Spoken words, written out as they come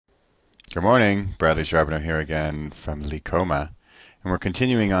Good morning, Bradley Charbonneau here again from Licoma, and we're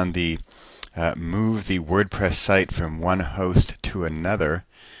continuing on the move the WordPress site from one host to another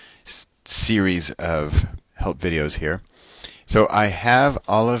series of help videos here. So I have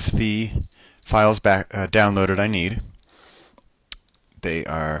all of the files downloaded I need. They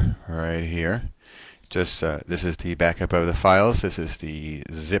are right here. This is the backup of the files. This is the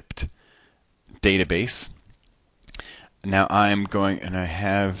zipped database. Now I'm going, and I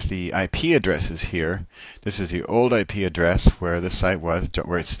have the IP addresses here. This is the old IP address where the site was,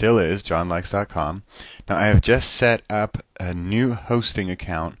 where it still is, johnlikes.com. Now I have just set up a new hosting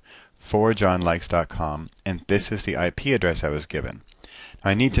account for johnlikes.com, and this is the IP address I was given.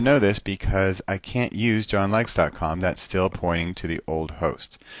 I need to know this because I can't use johnlikes.com. That's still pointing to the old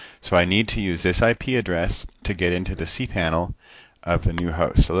host. So I need to use this IP address to get into the cPanel of the new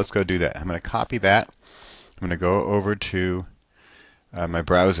host. So let's go do that. I'm going to copy that. I'm going to go over to my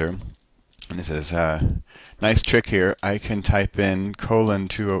browser, and this is a nice trick here. I can type in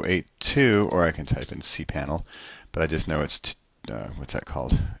 :2082, or I can type in cPanel, but I just know it's what's that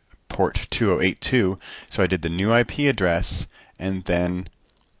called? Port 2082. So I did the new IP address and then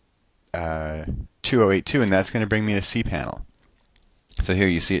 2082, and that's going to bring me to cPanel. So here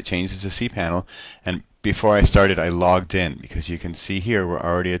you see it changes to cPanel, and before I started I logged in because you can see here we're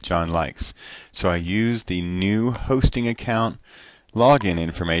already at John Likes. So I used the new hosting account login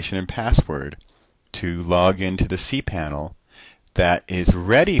information and password to log into the cPanel that is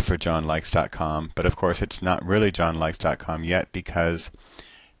ready for johnlikes.com, but of course it's not really johnlikes.com yet because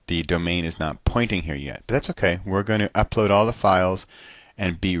the domain is not pointing here yet. But that's okay. We're going to upload all the files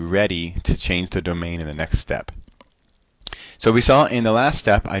and be ready to change the domain in the next step. So we saw in the last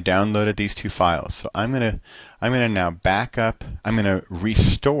step I downloaded these two files. So I'm gonna now back up. I'm gonna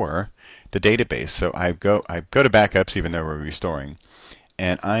restore the database. So I go to backups even though we're restoring,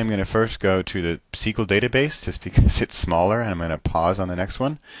 and I'm gonna first go to the SQL database just because it's smaller, and I'm gonna pause on the next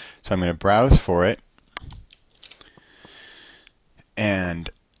one. So I'm gonna browse for it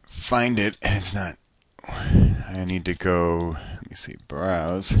and find it, and it's not. I need to go. Let me see.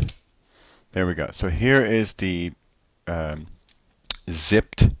 Browse. There we go. So here is the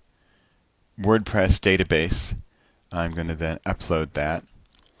zipped WordPress database. I'm going to then upload that,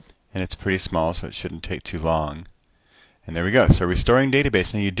 and it's pretty small, so it shouldn't take too long. And there we go. So restoring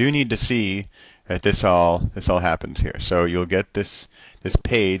database. Now you do need to see that this all happens here. So you'll get this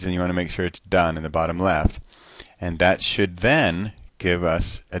page, and you want to make sure it's done in the bottom left, and that should then give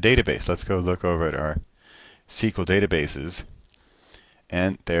us a database. Let's go look over at our SQL databases,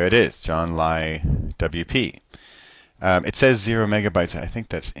 and there it is, John Lie WP. It says 0 megabytes. I think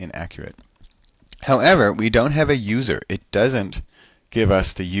that's inaccurate. However, we don't have a user. It doesn't give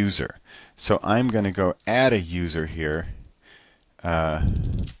us the user. So I'm going to go add a user here. I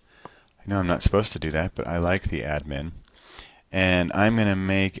know I'm not supposed to do that, but I like the admin. And I'm going to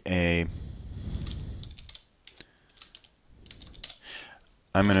make a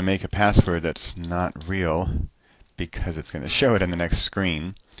password that's not real because it's going to show it in the next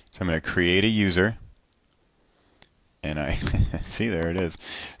screen. So I'm going to create a user. And I see, there it is.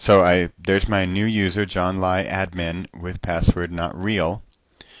 So there's my new user, John Lie admin, with password not real.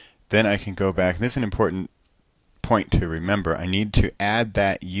 Then I can go back. This is an important point to remember. I need to add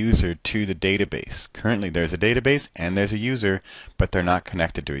that user to the database. Currently there's a database and there's a user, but they're not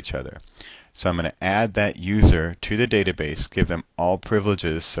connected to each other. So I'm going to add that user to the database, give them all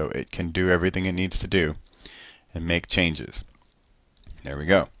privileges so it can do everything it needs to do, and make changes. There we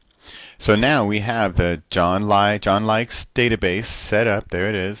go. So now we have the John Likes database set up. There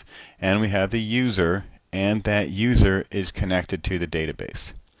it is. And we have the user, and that user is connected to the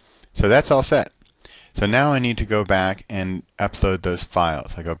database. So that's all set. So now I need to go back and upload those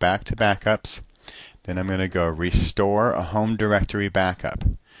files. I go back to backups. Then I'm going to go restore a home directory backup.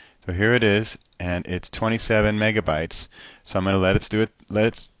 So here it is, and it's 27 megabytes. So I'm going to let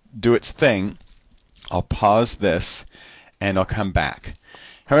it do its thing. I'll pause this, and I'll come back.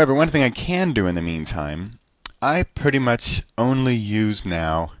 However, one thing I can do in the meantime, I pretty much only use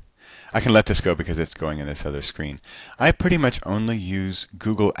now, I can let this go because it's going in this other screen. I pretty much only use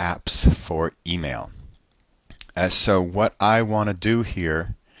Google Apps for email. So what I want to do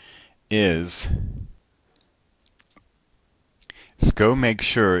here is go make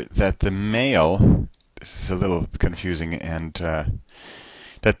sure that the mail, this is a little confusing, and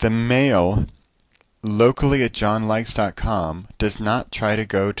that the mail locally at johnlikes.com does not try to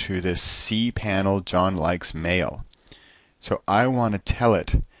go to this cPanel John Likes mail. So I want to tell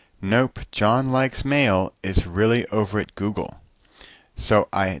it, nope, John Likes mail is really over at Google. So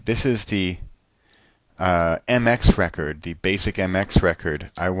this is the MX record, the basic MX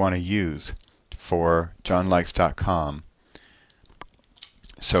record I want to use for johnlikes.com.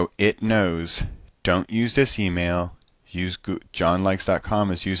 So it knows, don't use this email, use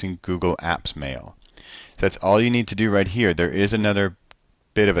johnlikes.com is using Google Apps Mail. So that's all you need to do right here. There is another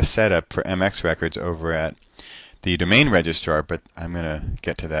bit of a setup for MX records over at the domain registrar, but I'm going to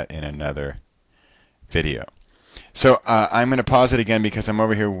get to that in another video. So I'm going to pause it again because I'm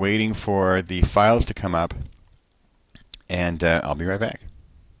over here waiting for the files to come up, and I'll be right back.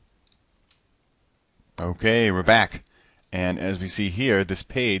 Okay, we're back. And as we see here, this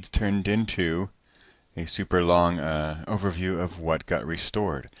page turned into a super long overview of what got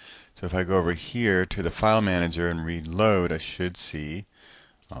restored. So if I go over here to the file manager and reload, I should see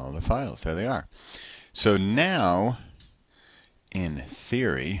all the files. There they are. So now, in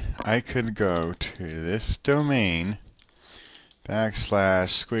theory, I could go to this domain, /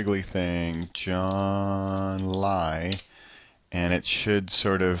 squiggly thing, John Lie, and it should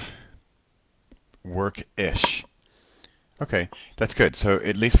sort of work-ish. Okay, that's good. So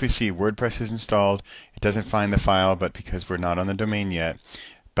at least we see WordPress is installed. It doesn't find the file, but because we're not on the domain yet,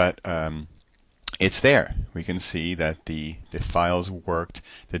 but it's there. We can see that the files worked.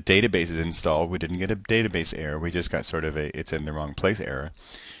 The database is installed. We didn't get a database error. We just got sort of a it's in the wrong place error.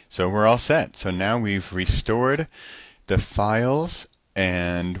 So we're all set. So now we've restored the files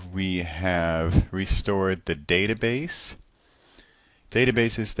and we have restored the database.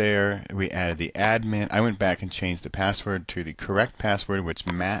 Database is there. We added the admin. I went back and changed the password to the correct password, which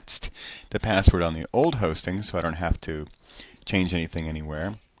matched the password on the old hosting, so I don't have to change anything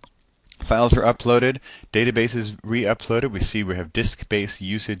anywhere. Files are uploaded. Database is re-uploaded. We see we have disk-based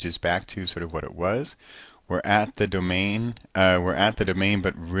usage is back to sort of what it was. We're at the domain.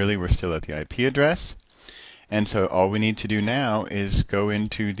 But really we're still at the IP address. And so all we need to do now is go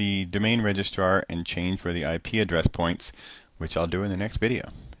into the domain registrar and change where the IP address points, which I'll do in the next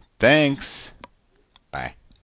video. Thanks. Bye.